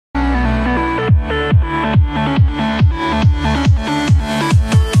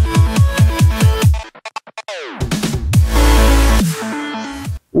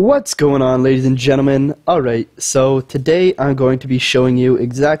What's going on, ladies and gentlemen? Alright, so today I'm going to be showing you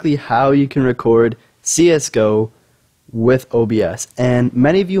exactly how you can record CSGO with OBS. And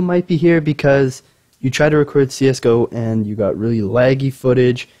many of you might be here because you tried to record CSGO and you got really laggy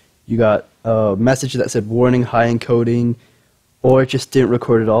footage, you got a message that said warning high encoding, or it just didn't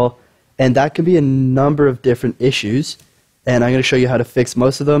record at all. And that can be a number of different issues, and I'm going to show you how to fix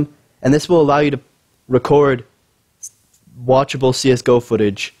most of them. And this will allow you to record watchable CSGO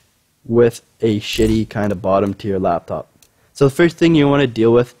footage with a shitty kind of bottom tier laptop. So the first thing you want to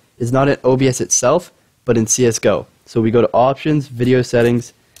deal with is not in OBS itself, but in CSGO. So we go to options, video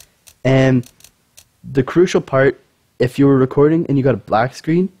settings, and the crucial part, if you were recording and you got a black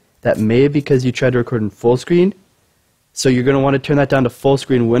screen, that may be because you tried to record in full screen. So you're going to want to turn that down to full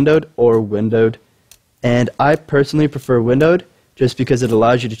screen windowed or windowed. And I personally prefer windowed just because it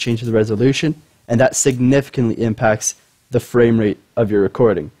allows you to change the resolution, and that significantly impacts the frame rate of your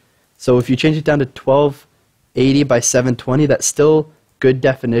recording. So if you change it down to 1280 by 720, that's still good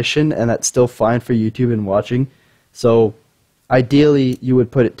definition, and that's still fine for YouTube and watching. So ideally, you would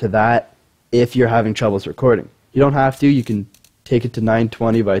put it to that if you're having troubles recording. You don't have to. You can take it to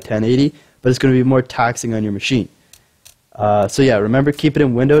 920 by 1080, but it's going to be more taxing on your machine. So yeah, remember, keep it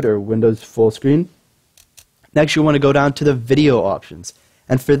in windowed or Windows full screen. Next, you want to go down to the video options.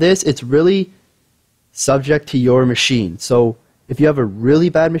 And for this, it's really subject to your machine. So if you have a really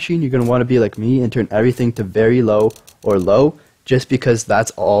bad machine, you're going to want to be like me and turn everything to very low or low, just because that's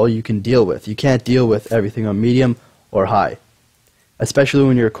all you can deal with. You can't deal with everything on medium or high. Especially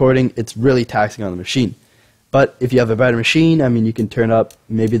when you're recording, it's really taxing on the machine. But if you have a better machine, I mean, you can turn up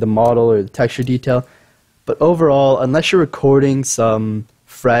maybe the model or the texture detail. But overall, unless you're recording some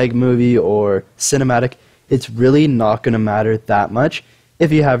frag movie or cinematic, it's really not going to matter that much if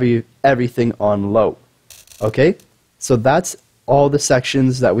you have everything on low. Okay, so that's all the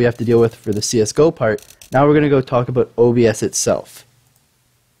sections that we have to deal with for the CSGO part. Now we're going to go talk about OBS itself.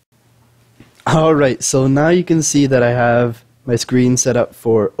 Alright, so now you can see that I have my screen set up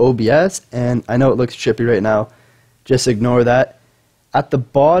for OBS, and I know it looks trippy right now. Just ignore that. At the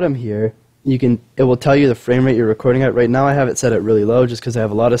bottom here, it will tell you the frame rate you're recording at. Right now I have it set at really low just because I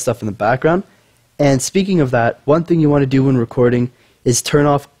have a lot of stuff in the background. And speaking of that, one thing you want to do when recording is turn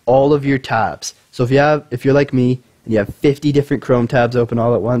off all of your tabs. So if you're like me and you have 50 different Chrome tabs open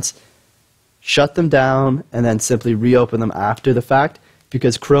all at once, shut them down and then simply reopen them after the fact,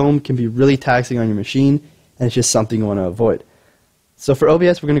 because Chrome can be really taxing on your machine, and it's just something you want to avoid. So for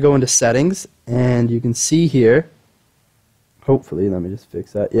OBS, we're going to go into settings, and you can see here, hopefully, let me just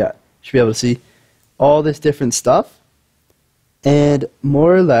fix that. Yeah, you should be able to see all this different stuff, and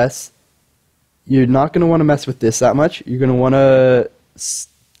more or less, you're not going to want to mess with this that much. You're going to want to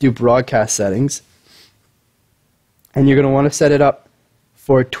do broadcast settings, and you're going to want to set it up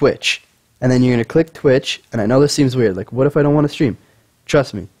for Twitch. And then you're going to click Twitch, and I know this seems weird, like what if I don't want to stream?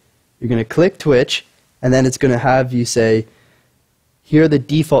 Trust me. You're going to click Twitch, and then it's going to have you say, here are the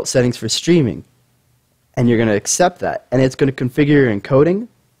default settings for streaming. And you're going to accept that, and it's going to configure your encoding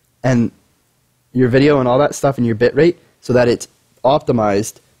and your video and all that stuff and your bitrate so that it's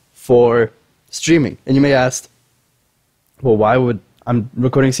optimized for streaming. And you may ask, well, I'm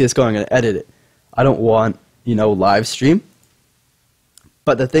recording CSGO, I'm going to edit it. I don't want, live stream.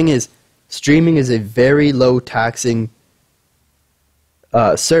 But the thing is, streaming is a very low taxing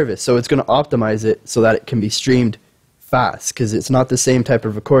service, so it's going to optimize it so that it can be streamed fast, because it's not the same type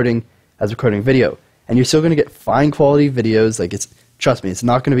of recording as recording video. And you're still going to get fine quality videos. Trust me, it's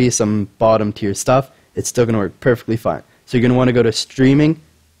not going to be some bottom tier stuff. It's still going to work perfectly fine. So you're going to want to go to streaming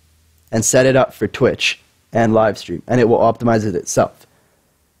and set it up for Twitch and live stream, and it will optimize it itself.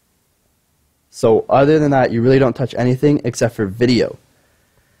 So other than that, you really don't touch anything except for video.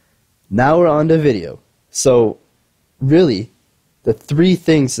 Now we're on to video. So really, the three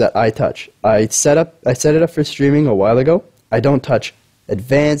things that I touch. I set it up for streaming a while ago. I don't touch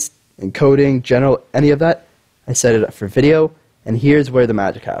advanced, encoding, general, any of that. I set it up for video, and here's where the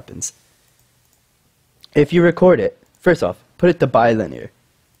magic happens. If you record it, first off, put it to bilinear.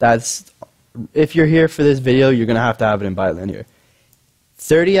 If you're here for this video, you're going to have it in bilinear.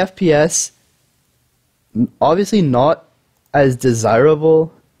 30 FPS, obviously not as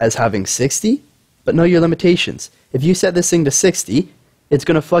desirable as having 60, but know your limitations. If you set this thing to 60, it's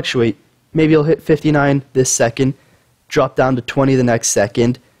going to fluctuate. Maybe you'll hit 59 this second, drop down to 20 the next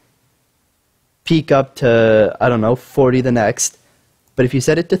second, peak up to, 40 the next. But if you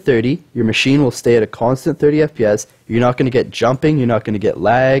set it to 30, your machine will stay at a constant 30 FPS. You're not going to get jumping, you're not going to get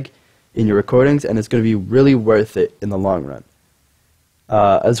lag in your recordings, and it's going to be really worth it in the long run.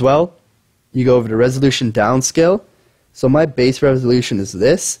 As well, you go over to resolution downscale. So my base resolution is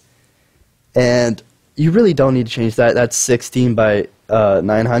this, and you really don't need to change that. That's 16 by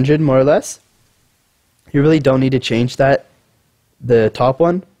 900 more or less. You really don't need to change that, the top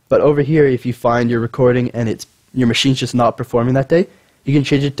one. But over here, if you find you're recording and your machine's just not performing that day, you can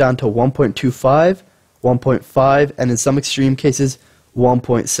change it down to 1.25, 1.5, and in some extreme cases,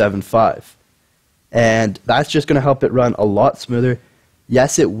 1.75. And that's just going to help it run a lot smoother.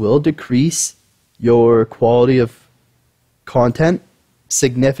 Yes, it will decrease your quality of content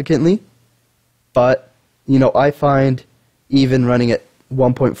significantly, but you know, I find even running at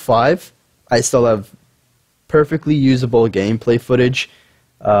 1.5, I still have perfectly usable gameplay footage.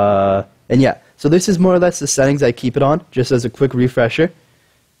 And yeah, so this is more or less the settings I keep it on, just as a quick refresher.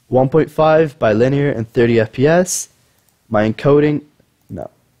 1.5 by linear and 30 FPS. My encoding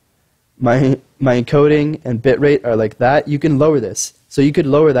and bitrate are like that. You can lower this. So you could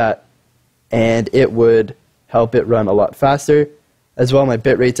lower that and it would help it run a lot faster. As well, my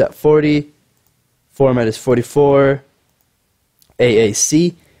bitrate's at 40. Format is 44.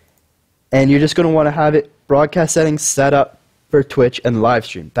 AAC. And you're just going to want to have it broadcast settings set up for Twitch and live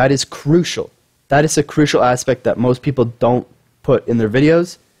stream. That is crucial. That is a crucial aspect that most people don't put in their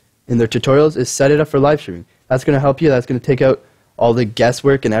videos, in their tutorials, is set it up for live streaming. That's going to help you. That's going to take out all the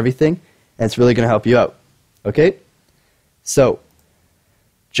guesswork and everything, and it's really going to help you out. Okay? So,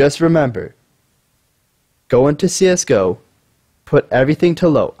 just remember, go into CSGO, put everything to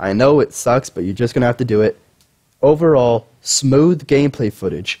low. I know it sucks, but you're just going to have to do it. Overall, smooth gameplay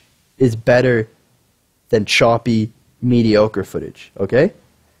footage is better than choppy, mediocre footage, okay?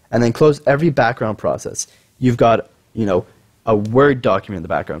 And then close every background process. You've got, you know, a Word document in the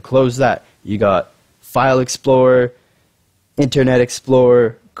background. Close that. You got File Explorer, Internet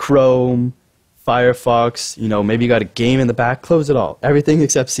Explorer, Chrome, Firefox, you know, maybe you got a game in the back. Close it all. Everything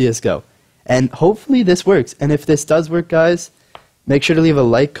except CSGO. And hopefully this works. And if this does work, guys, make sure to leave a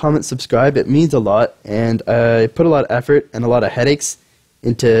like, comment, subscribe. It means a lot. And I put a lot of effort and a lot of headaches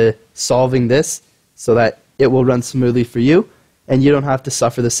into solving this so that it will run smoothly for you and you don't have to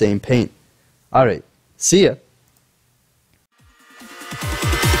suffer the same pain. Alright, see ya.